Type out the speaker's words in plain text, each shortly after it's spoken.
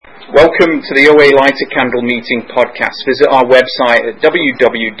Welcome to the OA Light a Candle Meeting podcast. Visit our website at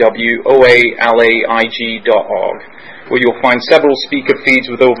www.oalaig.org, where you'll find several speaker feeds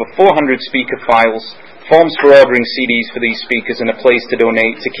with over 400 speaker files, forms for ordering CDs for these speakers, and a place to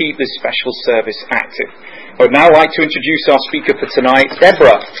donate to keep this special service active. I would now like to introduce our speaker for tonight,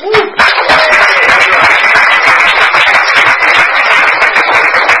 Deborah.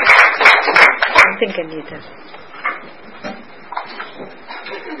 I think I need this.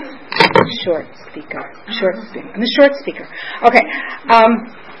 Short speaker. I'm a short speaker. Okay.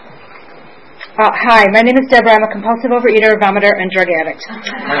 Hi, my name is Deborah. I'm a compulsive overeater, vomiter, and drug addict.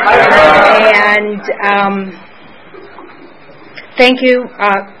 And thank you,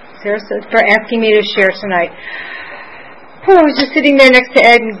 Sarah, for asking me to share tonight. I was just sitting there next to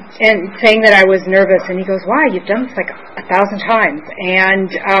Ed and saying that I was nervous, and he goes, "Why? You've done this like 1,000 times."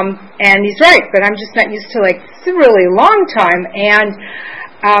 And he's right, but I'm just not used to it's a really long time. And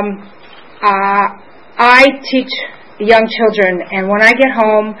I teach young children, and when I get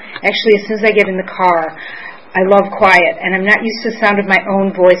home, actually as soon as I get in the car, I love quiet, and I'm not used to the sound of my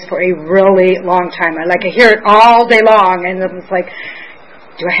own voice for a really long time. I hear it all day long, and it was like,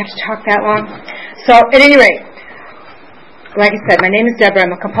 do I have to talk that long? So at any rate, like I said, my name is Deborah.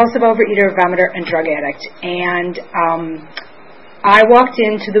 I'm a compulsive overeater, vomiter, and drug addict, and I walked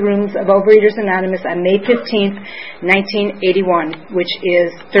into the rooms of Overeaters Anonymous on May 15th, 1981, which is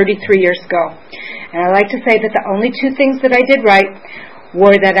 33 years ago. And I like to say that the only two things that I did right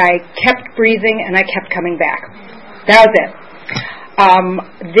were that I kept breathing and I kept coming back. That was it.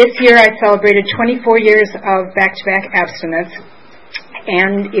 This year I celebrated 24 years of back-to-back abstinence.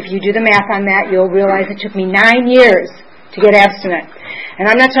 And if you do the math on that, you'll realize it took me 9 years to get abstinent. And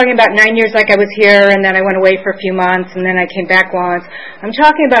I'm not talking about 9 years like I was here and then I went away for a few months and then I came back once. I'm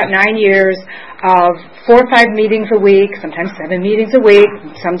talking about 9 years of 4 or 5 meetings a week, sometimes 7 meetings a week,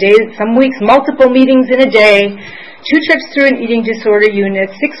 some days, some weeks, multiple meetings in a day, 2 trips through an eating disorder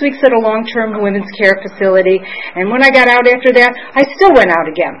unit, 6 weeks at a long-term women's care facility, and when I got out after that, I still went out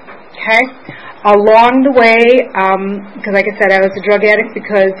again. Okay? Along the way, because like I said, I was a drug addict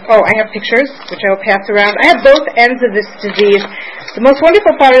because, I have pictures, which I will pass around. I have both ends of this disease. The most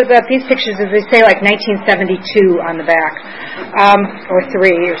wonderful part about these pictures is they say 1972 on the back, or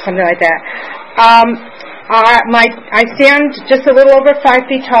 3, or something like that. I stand just a little over 5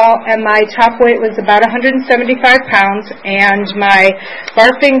 feet tall, and my top weight was about 175 pounds, and my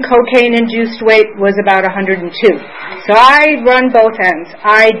barfing cocaine-induced weight was about 102. So I run both ends.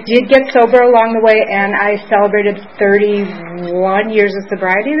 I did get sober along the way, and I celebrated 31 years of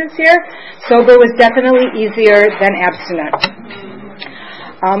sobriety this year. Sober was definitely easier than abstinent.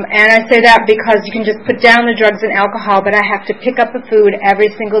 And I say that because you can just put down the drugs and alcohol, but I have to pick up the food every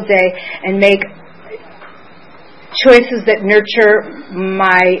single day and make choices that nurture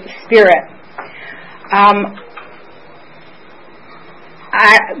my spirit.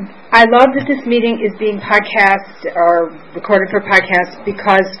 I love that this meeting is being podcast or recorded for podcast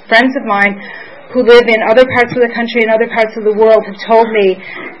because friends of mine who live in other parts of the country and other parts of the world have told me,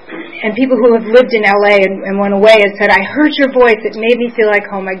 and people who have lived in LA and went away and said, "I heard your voice, it made me feel like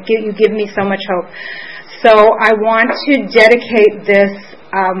home, you give me so much hope." So I want to dedicate this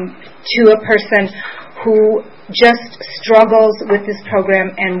to a person who just struggles with this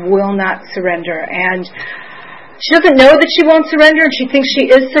program and will not surrender. And she doesn't know that she won't surrender, and she thinks she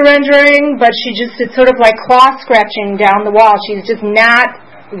is surrendering, but it's sort of like claw scratching down the wall. She's just not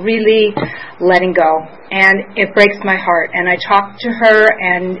really letting go. And it breaks my heart. And I talk to her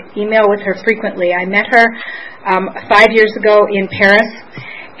and email with her frequently. I met her 5 years ago in Paris,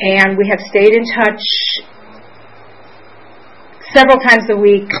 and we have stayed in touch several times a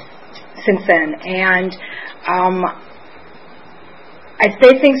week since then. And I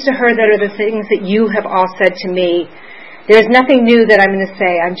say things to her that are the things that you have all said to me. There's nothing new that I'm going to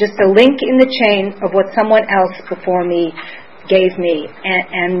say. I'm just a link in the chain of what someone else before me gave me.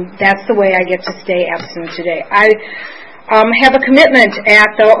 And that's the way I get to stay abstinent today. I have a commitment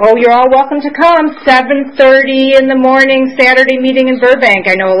at you're all welcome to come, 7:30 in the morning, Saturday meeting in Burbank.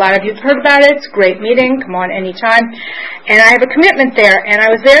 I know a lot of you have heard about it. It's a great meeting. Come on anytime. And I have a commitment there. And I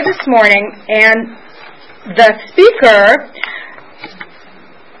was there this morning, and the speaker,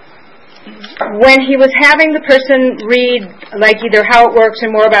 when he was having the person read either how it works or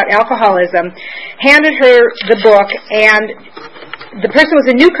more about alcoholism, handed her the book, and the person was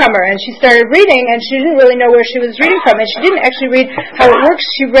a newcomer, and she started reading, and she didn't really know where she was reading from, and she didn't actually read how it works.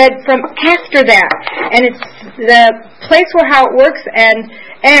 She read from after that, and it's the place where how it works and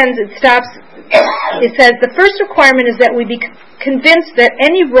ends. It stops. It says the first requirement is that we convinced that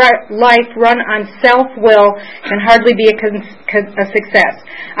any life run on self-will can hardly be a success.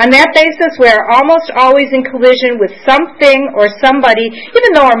 On that basis, we are almost always in collision with something or somebody, even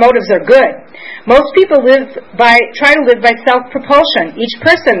though our motives are good. Most people try to live by self-propulsion. Each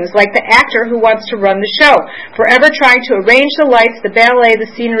person is like the actor who wants to run the show, forever trying to arrange the lights, the ballet, the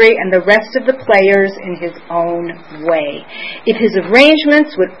scenery, and the rest of the players in his own way. If his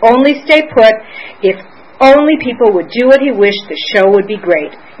arrangements would only stay put, if only people would do what he wished, the show would be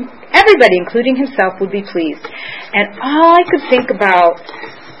great. Everybody, including himself, would be pleased. And all I could think about,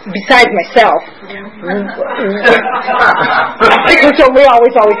 besides myself, because we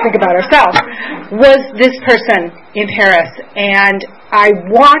always think about ourselves, was this person in Paris. And I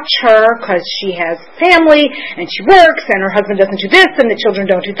watch her because she has family and she works and her husband doesn't do this and the children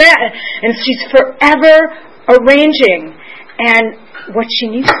don't do that. And she's forever arranging. And what she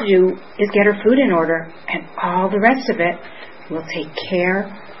needs to do is get her food in order, and all the rest of it will take care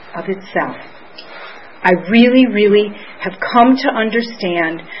of itself. I really, really have come to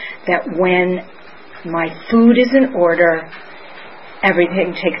understand that when my food is in order,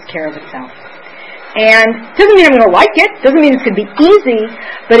 everything takes care of itself. And it doesn't mean I'm going to like it, doesn't mean it's going to be easy,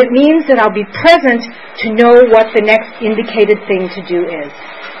 but it means that I'll be present to know what the next indicated thing to do is.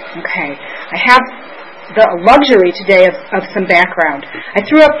 Okay, I have the luxury today of some background. I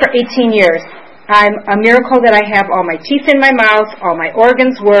threw up for 18 years. I'm a miracle that I have all my teeth in my mouth, all my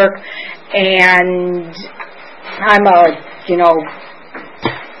organs work, and I'm a,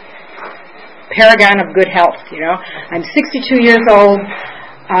 paragon of good health, I'm 62 years old,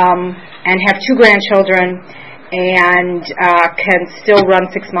 and have 2 grandchildren, and can still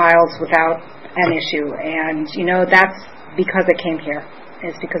run 6 miles without an issue. And, that's because I came here.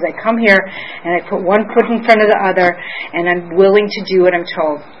 It's because I come here and I put one foot in front of the other, and I'm willing to do what I'm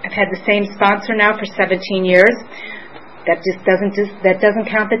told. I've had the same sponsor now for 17 years. That doesn't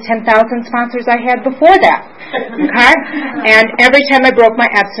count the 10,000 sponsors I had before that. Okay? And every time I broke my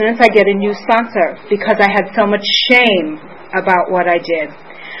abstinence, I get a new sponsor because I had so much shame about what I did.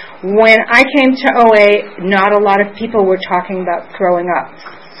 When I came to OA, not a lot of people were talking about throwing up.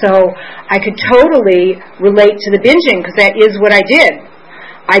 So I could totally relate to the binging because that is what I did.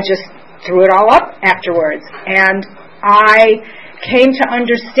 I just threw it all up afterwards. And I came to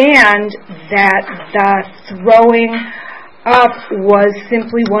understand that the throwing up was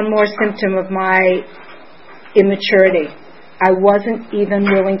simply one more symptom of my immaturity. I wasn't even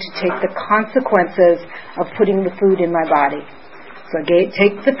willing to take the consequences of putting the food in my body. So I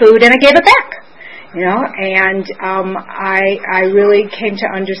take the food and I gave it back. And I really came to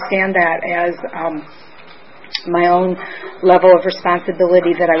understand that as my own level of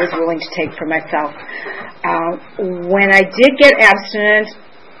responsibility that I was willing to take for myself. When I did get abstinent,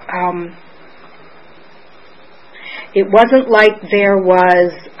 it wasn't like there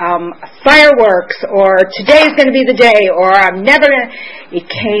was fireworks or today's going to be the day or I'm never going to. It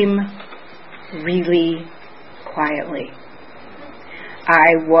came really quietly.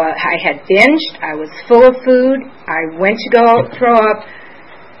 I had binged. I was full of food. I went to go throw up,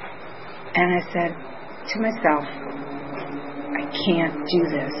 and I said to myself, I can't do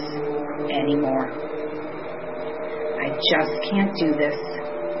this anymore. I just can't do this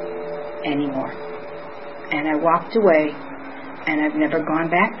anymore. And I walked away, and I've never gone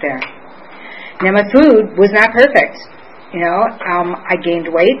back there. Now, my food was not perfect. I gained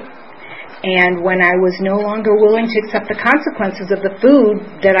weight, and when I was no longer willing to accept the consequences of the food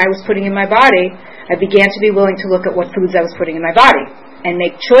that I was putting in my body, I began to be willing to look at what foods I was putting in my body and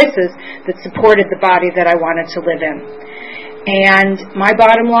make choices that supported the body that I wanted to live in. And my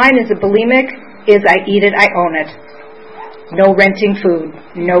bottom line as a bulimic is I eat it, I own it. No renting food,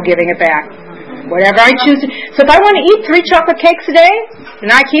 no giving it back. Whatever I choose. So if I want to eat 3 chocolate cakes a day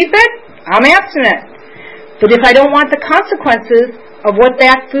and I keep it, I'm abstinent. But if I don't want the consequences of what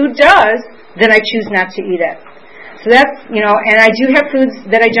that food does, then I choose not to eat it. So that's, and I do have foods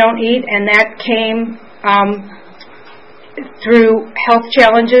that I don't eat, and that came through health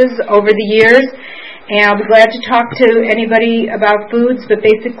challenges over the years. And I'll be glad to talk to anybody about foods, but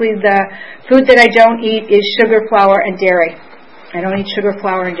basically the food that I don't eat is sugar, flour, and dairy. I don't eat sugar,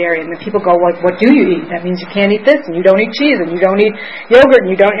 flour, and dairy. And then people go, well, what do you eat? That means you can't eat this, and you don't eat cheese, and you don't eat yogurt,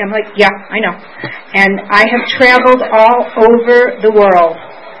 and you don't... I'm like, yeah, I know. And I have traveled all over the world.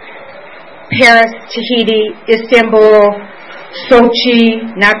 Paris, Tahiti, Istanbul,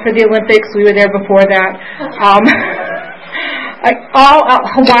 Sochi, not for the Olympics, we were there before that.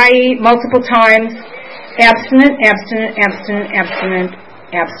 Hawaii, multiple times. Abstinent.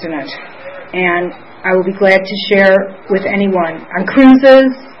 And I will be glad to share with anyone. On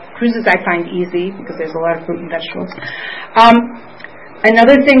cruises Cruises I find easy because there's a lot of fruit and vegetables.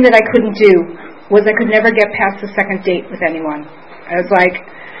 Another thing that I couldn't do was I could never get past the second date with anyone. I was like,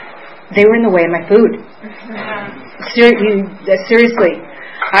 they were in the way of my food. Seriously.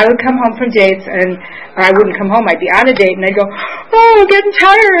 I would come home from dates, or I wouldn't come home, I'd be on a date, and I'd go, oh, I'm getting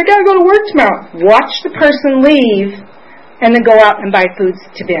tired, I gotta go to work tomorrow. Watch the person leave, and then go out and buy foods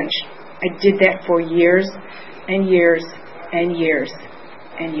to binge. I did that for years and years and years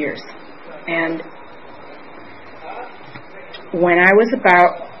and years. And when I was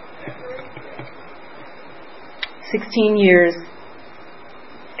about 16 years,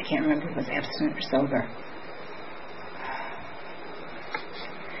 I can't remember if it was abstinent or sober.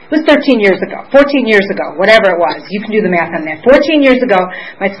 It was 13 years ago, 14 years ago, whatever it was. You can do the math on that. 14 years ago,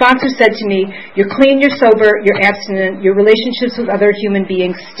 my sponsor said to me, you're clean, you're sober, you're abstinent, your relationships with other human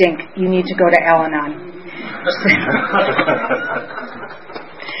beings stink. You need to go to Al-Anon.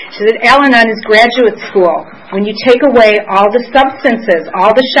 She said, Al-Anon is graduate school. When you take away all the substances,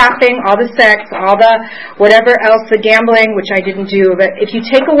 all the shopping, all the sex, all the whatever else, the gambling, which I didn't do, but if you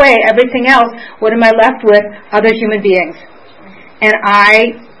take away everything else, what am I left with? Other human beings. And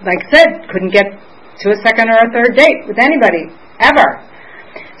I, like I said, couldn't get to a second or a third date with anybody, ever.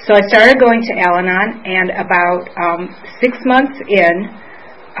 So I started going to Al-Anon, and about 6 months in,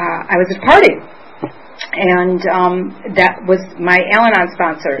 I was at a party. And that was my Al-Anon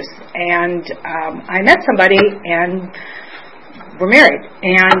sponsors. And I met somebody, and we're married.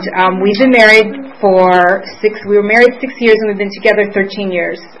 And we've been married we were married 6 years, and we've been together 13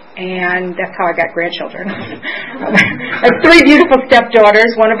 years. And that's how I got grandchildren. I have 3 beautiful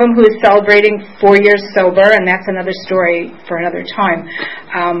stepdaughters, one of them who is celebrating 4 years sober, and that's another story for another time.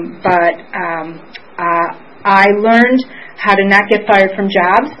 But I learned how to not get fired from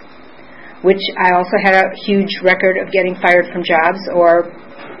jobs, which I also had a huge record of getting fired from jobs or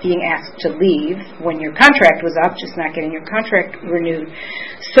being asked to leave when your contract was up, just not getting your contract renewed.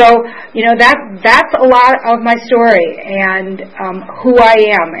 So, that's a lot of my story and who I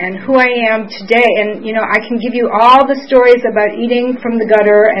am and who I am today. And, I can give you all the stories about eating from the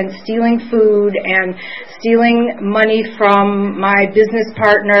gutter and stealing food and stealing money from my business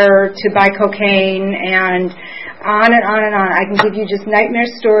partner to buy cocaine and on and on and on. I can give you just nightmare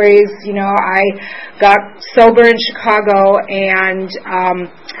stories. I got sober in Chicago, and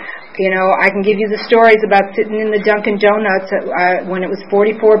I can give you the stories about sitting in the Dunkin' Donuts when it was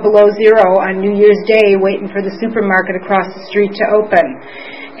 44 below zero on New Year's Day, waiting for the supermarket across the street to open,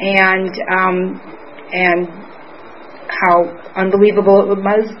 and how unbelievable it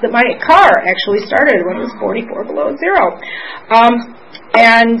was that my car actually started when it was 44 below zero.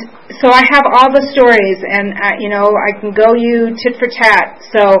 And so I have all the stories, and I can go you tit for tat.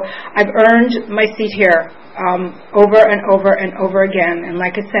 So I've earned my seat here over and over and over again. And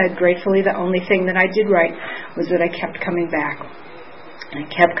like I said, gratefully, the only thing that I did right was that I kept coming back. And I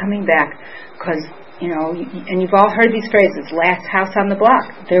kept coming back because, and you've all heard these phrases, last house on the block.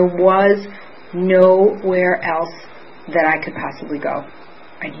 There was nowhere else that I could possibly go.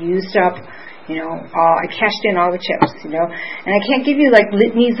 I used up I cashed in all the chips, and I can't give you like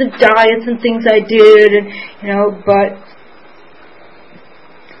litanies of diets and things I did, and but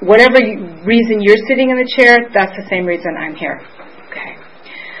whatever reason you're sitting in the chair, that's the same reason I'm here. Okay.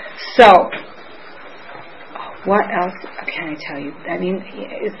 So, what else can I tell you? I mean,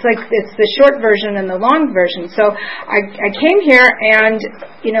 it's the short version and the long version. So I came here, and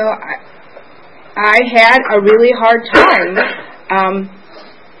I had a really hard time.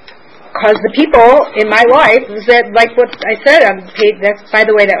 Because the people in my life said, like what I said on page, by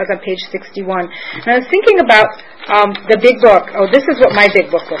the way, that was on page 61. And I was thinking about the big book. Oh, this is what my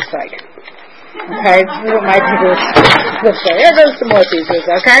big book looks like. Okay, this is what my big book looks like. There goes some more pieces,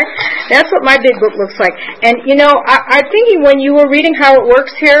 okay? That's what my big book looks like. And, I'm thinking when you were reading how it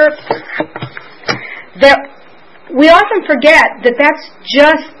works here, that we often forget that that's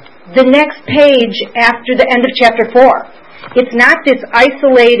just the next page after the end of chapter 4. It's not this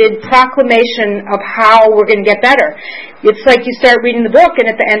isolated proclamation of how we're going to get better. It's like you start reading the book, and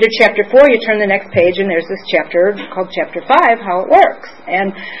at the end of chapter 4, you turn the next page, and there's this chapter called chapter 5, how it works.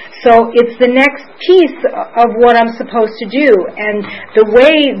 And so it's the next piece of what I'm supposed to do. And the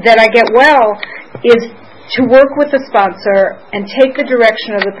way that I get well is to work with the sponsor and take the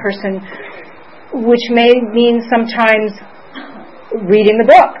direction of the person, which may mean sometimes reading the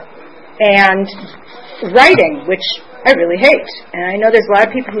book and writing, which I really hate. And I know there's a lot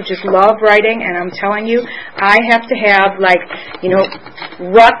of people who just love writing, and I'm telling you, I have to have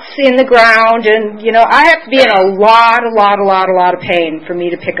ruts in the ground, and I have to be in a lot of pain for me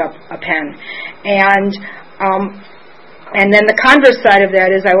to pick up a pen. And And then the converse side of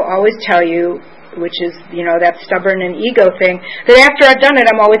that is I will always tell you, which is, that stubborn and ego thing, that after I've done it,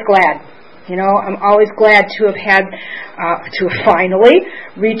 I'm always glad. I'm always glad to have had, to have finally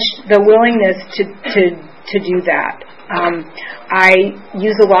reached the willingness to do that. I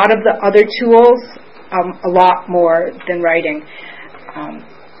use a lot of the other tools, a lot more than writing.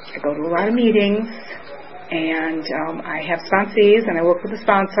 I go to a lot of meetings, and I have sponsees, and I work with a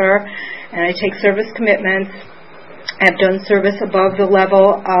sponsor, and I take service commitments. I've done service above the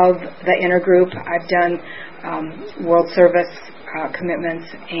level of the inner group. I've done world service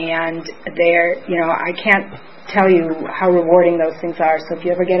commitments, and I can't tell you how rewarding those things are. So if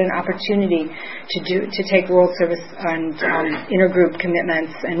you ever get an opportunity to take world service and inner group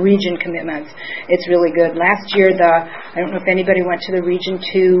commitments and region commitments, it's really good. Last year, I don't know if anybody went to the Region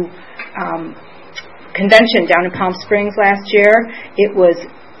 2 convention down in Palm Springs last year. It was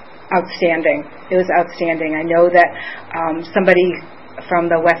outstanding. It was outstanding. I know that somebody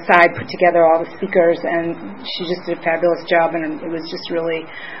from the West Side put together all the speakers, and she just did a fabulous job, and it was just really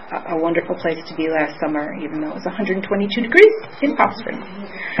a wonderful place to be last summer, even though it was 122 degrees in Palm Springs.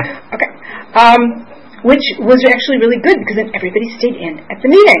 Okay. Which was actually really good, because then everybody stayed in at the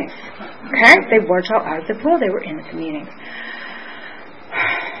meetings. Okay? They weren't all out of the pool, they were in at the meetings.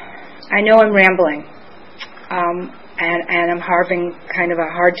 I know I'm rambling. And I'm having kind of a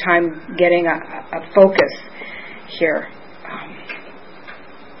hard time getting a focus here.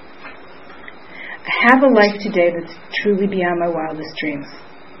 I have a life today that's truly beyond my wildest dreams.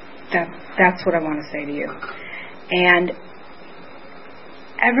 That's what I want to say to you. And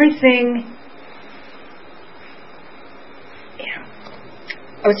everything,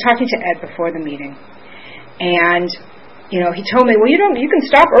 I was talking to Ed before the meeting, and he told me, well, you can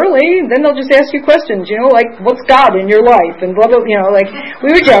stop early, and then they'll just ask you questions, like, what's God in your life, and blah, blah, like,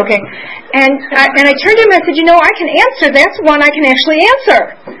 we were joking. And I turned to him and I said, I can answer. That's one I can actually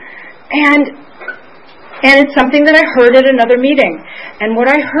answer. And it's something that I heard at another meeting. And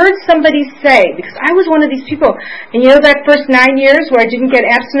what I heard somebody say, because I was one of these people, and that first 9 years where I didn't get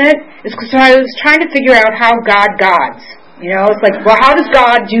abstinent, is because I was trying to figure out how God gods. It's like, well, how does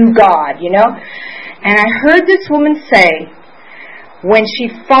God do God, And I heard this woman say, when she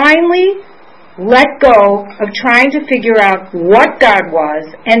finally let go of trying to figure out what God was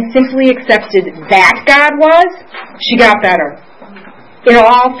and simply accepted that God was, she got better. It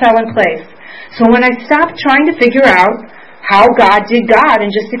all fell in place. So when I stopped trying to figure out how God did God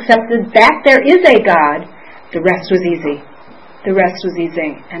and just accepted that there is a God, the rest was easy. The rest was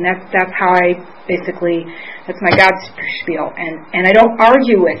easy. And that's how that's my God spiel. And I don't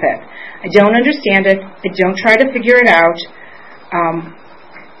argue with it. I don't understand it. I don't try to figure it out.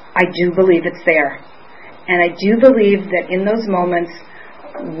 I do believe it's there. And I do believe that in those moments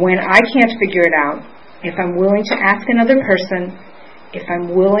when I can't figure it out, if I'm willing to ask another person, if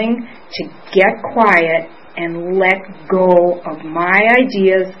I'm willing to get quiet and let go of my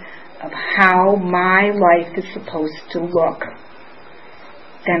ideas of how my life is supposed to look,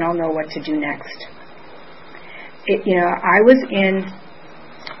 then I'll know what to do next. I was in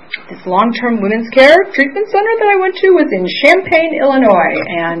this long-term women's care treatment center that I went to was in Champaign, Illinois,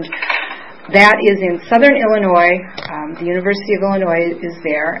 and that is in southern Illinois. The University of Illinois is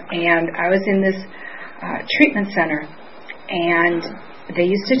there, and I was in this treatment center, and they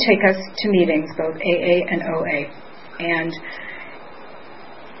used to take us to meetings, both AA and OA, and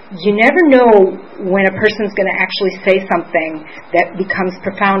you never know when a person's going to actually say something that becomes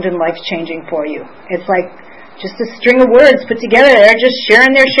profound and life-changing for you. It's like just a string of words put together. They're just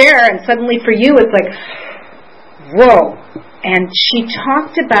sharing their share, and suddenly for you it's like, whoa. And she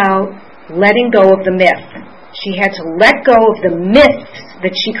talked about letting go of the myth. She had to let go of the myths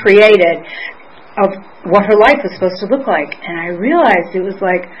that she created of what her life was supposed to look like. And I realized it was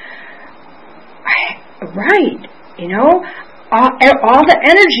like, right, all the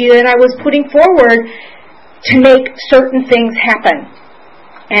energy that I was putting forward to make certain things happen.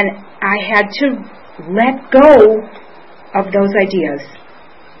 And I had to let go of those ideas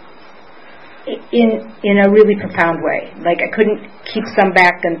in a really profound way. Like I couldn't keep some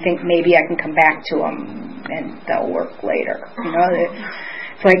back and think maybe I can come back to them and they'll work later.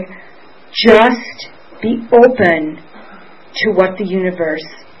 It's like just be open to what the universe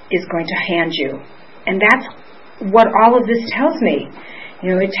is going to hand you. And that's what all of this tells me.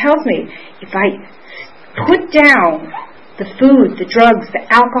 It tells me if I put down the food, the drugs, the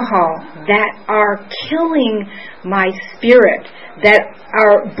alcohol that are killing my spirit, that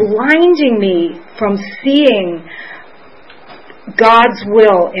are blinding me from seeing God's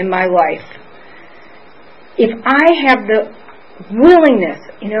will in my life, if I have the willingness,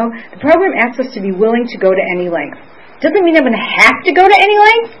 the program asks us to be willing to go to any length. Doesn't mean I'm going to have to go to any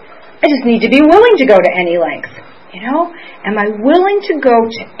length. I just need to be willing to go to any length. You know? Am I willing to go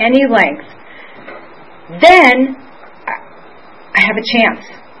to any length? Then I have a chance.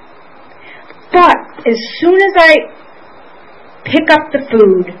 But as soon as I pick up the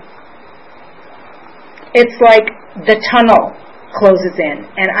food, it's like the tunnel closes in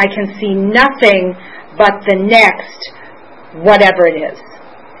and I can see nothing but the next whatever it is.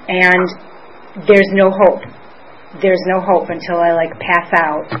 And there's no hope. There's no hope until I pass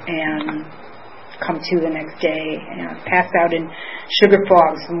out and come to the next day. And I've passed out in sugar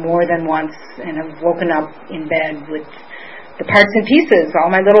fogs more than once and have woken up in bed with the parts and pieces,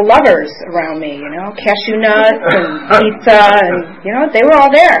 all my little lovers around me, cashew nuts and pizza, and, they were all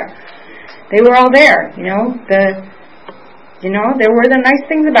there. They were all there, there were the nice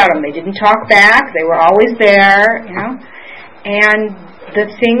things about them. They didn't talk back. They were always there, And the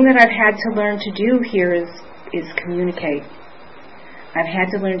thing that I've had to learn to do here is communicate. I've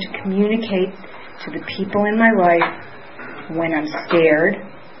had to learn to communicate to the people in my life when I'm scared,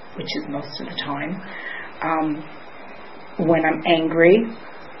 which is most of the time, when I'm angry,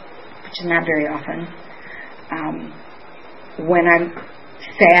 which is not very often, when I'm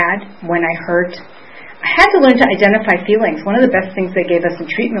sad, when I hurt. I had to learn to identify feelings. One of the best things they gave us in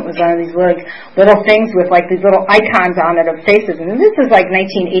treatment was one of these little things with these little icons on it of faces. And this is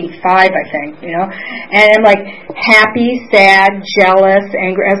 1985, I think, And I'm happy, sad, jealous,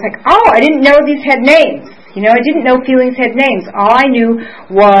 angry. I was oh, I didn't know these had names. I didn't know feelings had names. All I knew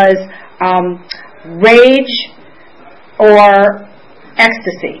was rage or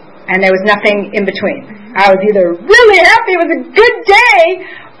ecstasy. And there was nothing in between. I was either really happy, it was a good day,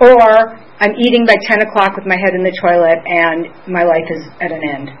 or I'm eating by 10 o'clock with my head in the toilet and my life is at an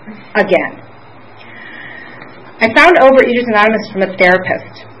end. Again. I found Overeaters Anonymous from a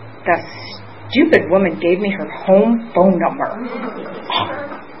therapist. The stupid woman gave me her home phone number.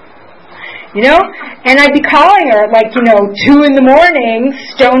 And I'd be calling her at 2 in the morning,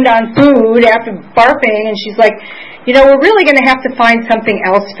 stoned on food after barfing, and she's like, we're really going to have to find something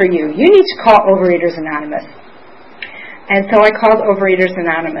else for you. You need to call Overeaters Anonymous. And so I called Overeaters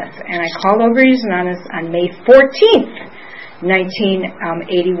Anonymous. And I called Overeaters Anonymous on May 14th,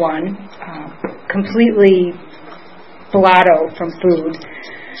 1981, completely blotto from food.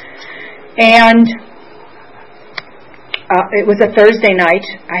 And it was a Thursday night.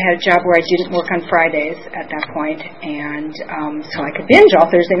 I had a job where I didn't work on Fridays at that point, and so I could binge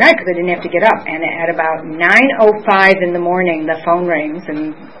all Thursday night because I didn't have to get up. And at about 9:05 in the morning, the phone rings,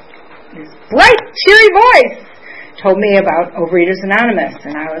 and this bright, cheery voice told me about Overeaters Anonymous,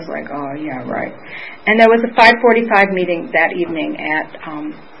 and I was like, oh, yeah, right. And there was a 5:45 meeting that evening at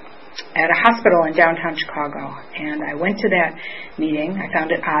a hospital in downtown Chicago, and I went to that meeting. I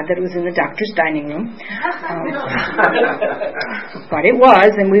found it odd that it was in the doctor's dining room, but it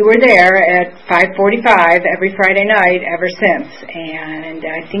was, and we were there at 5:45 every Friday night ever since, and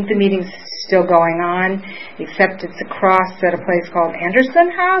I think the meeting's still going on, except it's across at a place called Anderson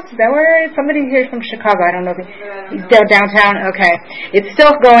House. Is that where somebody here from Chicago? I don't know. Downtown? Okay. It's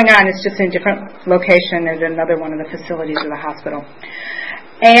still going on. It's just in a different location. There's another one of the facilities of the hospital.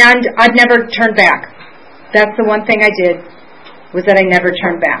 And I've never turned back. That's the one thing I did, was that I never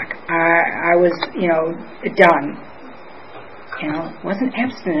turned back. I was, done. Wasn't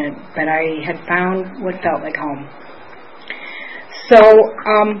abstinent, but I had found what felt like home. So,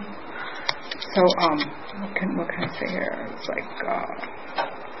 what can I say here? It's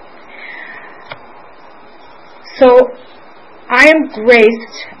so I am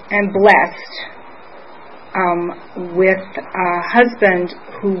graced and blessed with a husband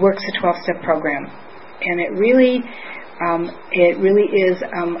who works a 12-step program, and it really is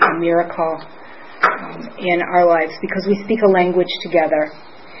a miracle in our lives because we speak a language together,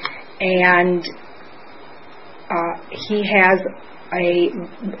 and he has a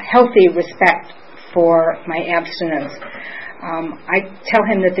healthy respect for my abstinence. I tell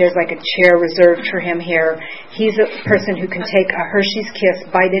him that there's a chair reserved for him here. He's a person who can take a Hershey's Kiss,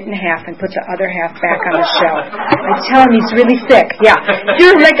 bite it in half, and put the other half back on the shelf. I tell him he's really sick. Yeah,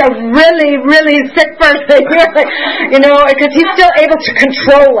 you're a really, really sick person. Because he's still able to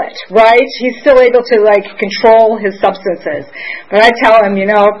control it, right? He's still able to control his substances. But I tell him,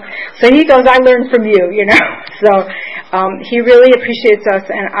 so he goes, I learned from you, So he really appreciates us,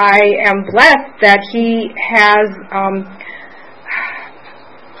 and I am blessed that he has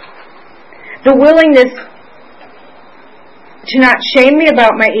the willingness to not shame me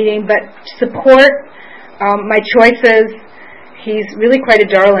about my eating, but support my choices. he's really quite a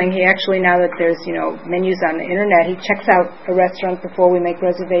darling. He actually, now that there's, menus on the internet, he checks out a restaurant before we make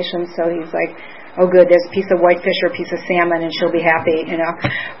reservations, so he's like, oh good, there's a piece of whitefish or a piece of salmon and she'll be happy,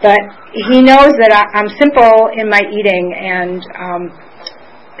 But he knows that I'm simple in my eating and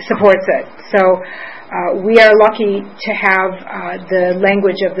supports it. So we are lucky to have the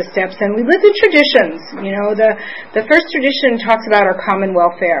language of the steps, and we live the traditions. The first tradition talks about our common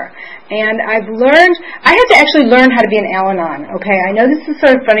welfare, and I had to actually learn how to be an Al-Anon. Okay, I know this is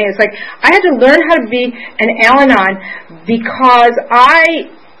sort of funny. It's like I had to learn how to be an Al-Anon because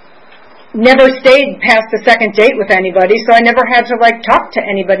I never stayed past the second date with anybody, so I never had to talk to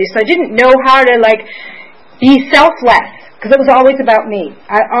anybody. So I didn't know how to be selfless, because it was always about me.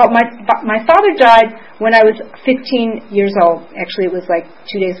 My father died when I was 15 years old. Actually, it was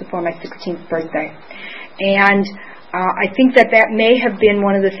 2 days before my 16th birthday. And I think that may have been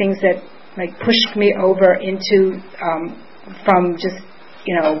one of the things that pushed me over into from just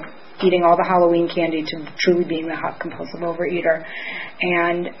eating all the Halloween candy to truly being the hot compulsive overeater.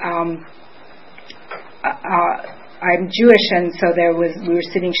 And I'm Jewish, and so we were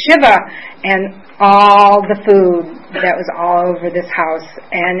sitting Shiva, and all the food that was all over this house,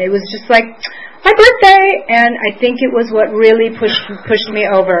 and it was just like my birthday, and I think it was what really pushed me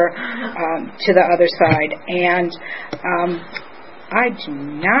over to the other side. And I do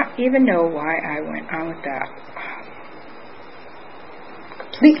not even know why I went on with that.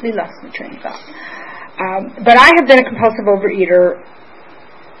 Completely lost my train of thought. But I have been a compulsive overeater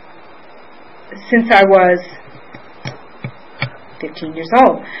since I was 15 years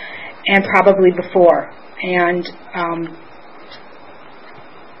old, and probably before. And what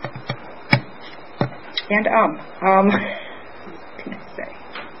can I say?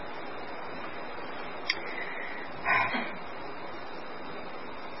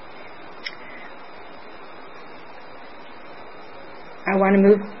 I want to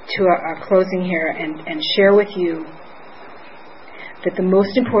move to a closing here and share with you that the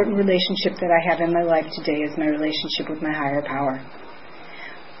most important relationship that I have in my life today is my relationship with my higher power.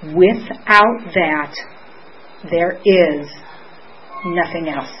 Without that, there is nothing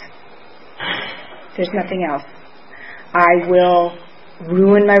else. There's nothing else. I will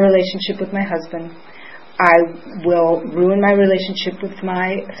ruin my relationship with my husband. I will ruin my relationship with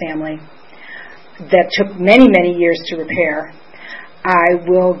my family. That took many, many years to repair. I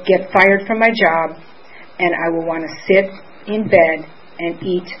will get fired from my job, and I will want to sit in bed and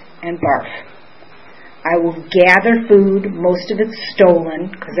eat and barf. I will gather food, most of it stolen,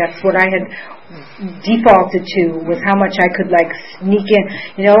 because that's what I had defaulted to, was how much I could sneak in.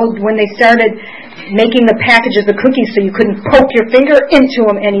 When they started making the packages of cookies so you couldn't poke your finger into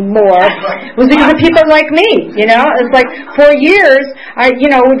them anymore, it was because of people like me. It's like for years,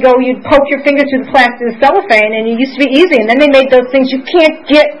 you'd poke your finger through the plastic cellophane, and it used to be easy, and then they made those things, you can't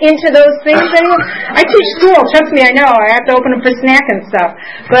get into those things anymore. I teach school, trust me, I know, I have to open them for snack and stuff.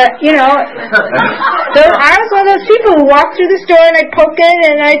 But, so I was one of those people who walked through the store and I'd poke it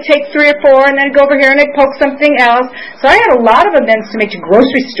and I'd take 3 or 4 and then I'd go over here and I'd poke something else. So I had a lot of events to make to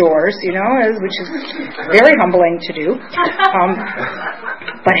grocery stores, which is very humbling to do,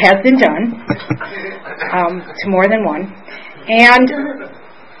 but has been done to more than one. And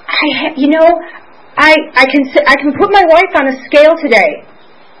I can put my wife on a scale today.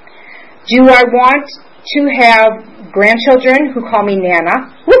 Do I want to have grandchildren who call me Nana?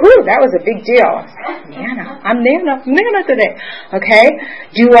 Woohoo! That was a big deal. Nana. I'm Nana today. Okay?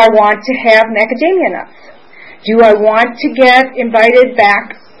 Do I want to have macadamia nuts? Do I want to get invited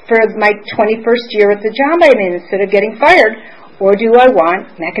back for my 21st year at the job I'm in instead of getting fired? Or do I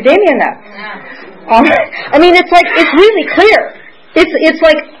want macadamia nuts? It's really clear. It's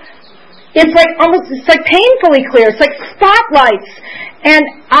painfully clear. It's like spotlights. And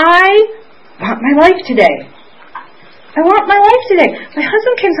I want my life today. I want my life today. My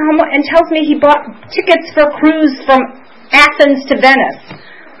husband comes home and tells me he bought tickets for a cruise from Athens to Venice.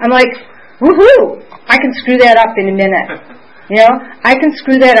 I'm like, woohoo! I can screw that up in a minute. I can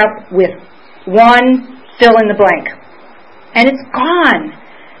screw that up with one fill in the blank. And it's gone.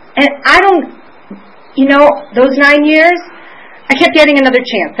 And I don't, those 9 years, I kept getting another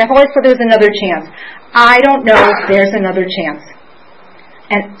chance. I've always thought there was another chance. I don't know if there's another chance.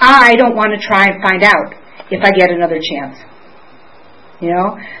 And I don't want to try and find out if I get another chance.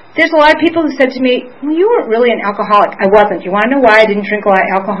 There's a lot of people who said to me, well, you weren't really an alcoholic. I wasn't. You want to know why I didn't drink a lot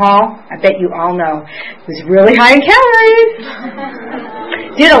of alcohol? I bet you all know. It was really high in calories.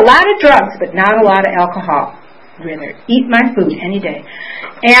 Did a lot of drugs, but not a lot of alcohol. Rather, eat my food any day.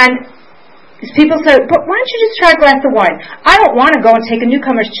 And people said, but why don't you just try a glass of wine? I don't want to go and take a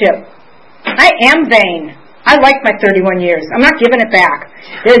newcomer's chip. I am vain. I like my 31 years. I'm not giving it back.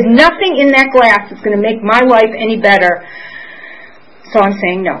 There's nothing in that glass that's going to make my life any better. So I'm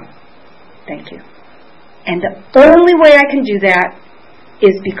saying no. Thank you. And the only way I can do that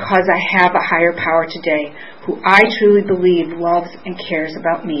is because I have a higher power today who I truly believe loves and cares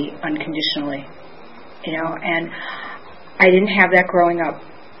about me unconditionally. And I didn't have that growing up.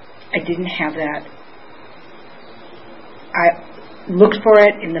 I didn't have that. I looked for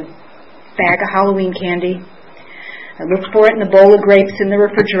it in the bag of Halloween candy. I looked for it in the bowl of grapes in the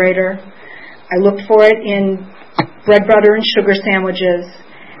refrigerator. I looked for it in bread, butter, and sugar sandwiches,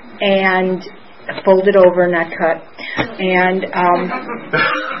 and folded over, not cut, and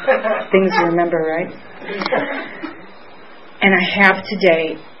things you remember, right? And I have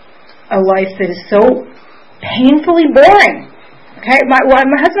today a life that is so painfully boring. Okay, my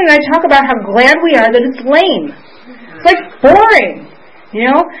husband and I talk about how glad we are that it's lame. It's like boring.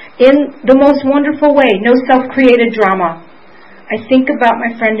 In the most wonderful way. No self-created drama. I think about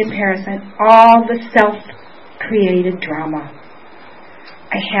my friend in Paris and all the self-created drama.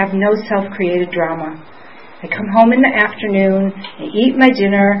 I have no self-created drama. I come home in the afternoon, I eat my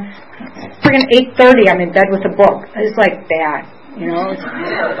dinner. It's friggin' 8:30, I'm in bed with a book. It's like bad. It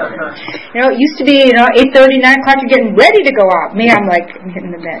used to be, 8:30, 9 o'clock, you're getting ready to go out. Me, I'm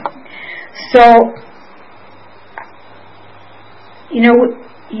hitting the bed. So,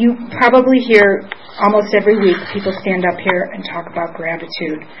 you probably hear almost every week people stand up here and talk about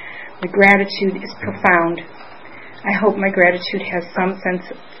gratitude. The gratitude is profound. I hope my gratitude has some sense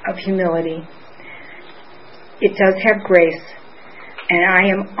of humility. It does have grace. And I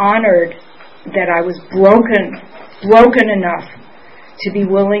am honored that I was broken enough to be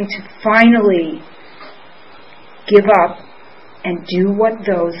willing to finally give up and do what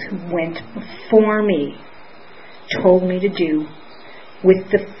those who went before me told me to do,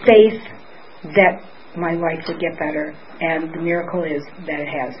 with the faith that my life would get better. And the miracle is that it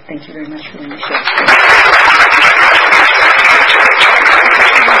has. Thank you very much for letting me share.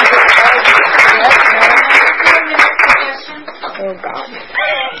 Oh, God.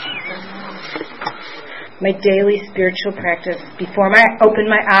 My daily spiritual practice before I open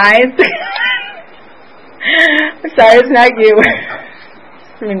my eyes. I'm sorry, it's not you.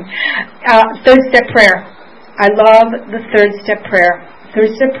 Third step prayer. I love the third step prayer.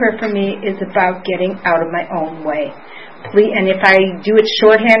 Third step prayer for me is about getting out of my own way. And if I do it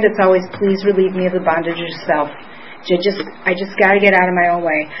shorthand, it's always, please relieve me of the bondage of self. I just got to get out of my own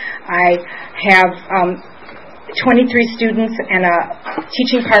way. I have 23 students and a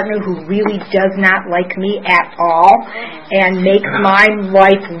teaching partner who really does not like me at all and makes my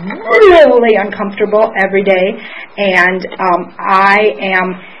life really uncomfortable every day. And I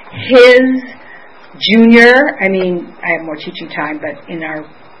am his junior. I have more teaching time, but in our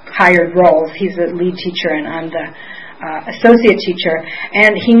hired roles, he's the lead teacher and I'm the associate teacher.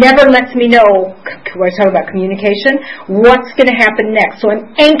 And he never lets me know, when I talk about communication, what's going to happen next. So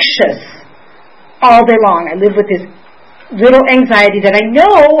I'm anxious all day long. I live with this little anxiety that I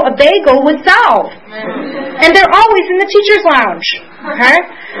know a bagel would solve. And they're always in the teacher's lounge. Okay?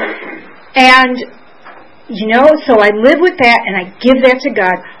 And, so I live with that and I give that to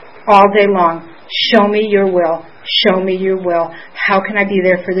God all day long. Show me your will. Show me your will. How can I be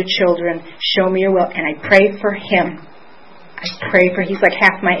there for the children? Show me your will. And I pray for him. He's like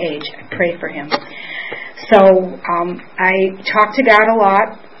half my age. I pray for him. So I talk to God a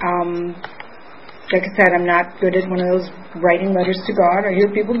lot. Like I said, I'm not good at one of those writing letters to God. I hear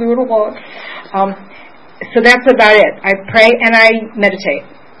people do it a lot. So that's about it. I pray and I meditate.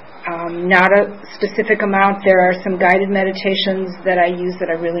 Not a specific amount. There are some guided meditations that I use that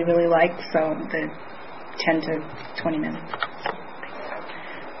I really, really like. So the 10 to 20 minutes.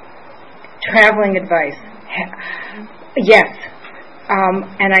 Traveling advice. Yes.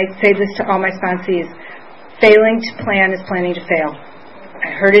 And I say this to all my sponsees. Failing to plan is planning to fail.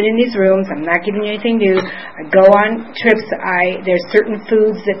 I heard it in these rooms. I'm not giving you anything new. I go on trips. There's certain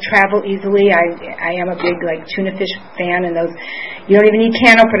foods that travel easily. I am a big tuna fish fan, and those you don't even need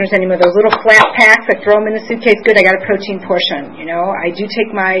can openers anymore. Those little flat packs, I throw them in the suitcase. Good, I got a protein portion. I do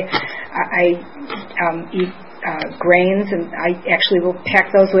take I eat grains, and I actually will pack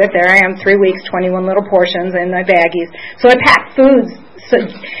those with. There I am, 3 weeks, 21 little portions in my baggies. So I pack foods. So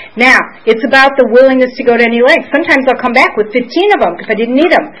now, it's about the willingness to go to any length. Sometimes I'll come back with 15 of them if I didn't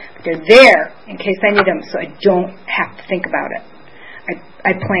need them. But they're there in case I need them, so I don't have to think about it.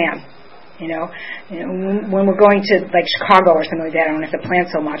 I plan. When we're going to Chicago or something like that, I don't have to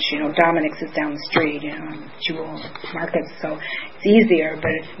plan so much. Dominic's is down the street, Jewel Markets, so it's easier.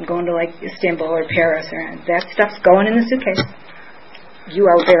 But if I'm going to Istanbul or Paris, that stuff's going in the suitcase. You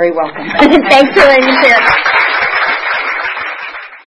are very welcome. Thanks for letting me share.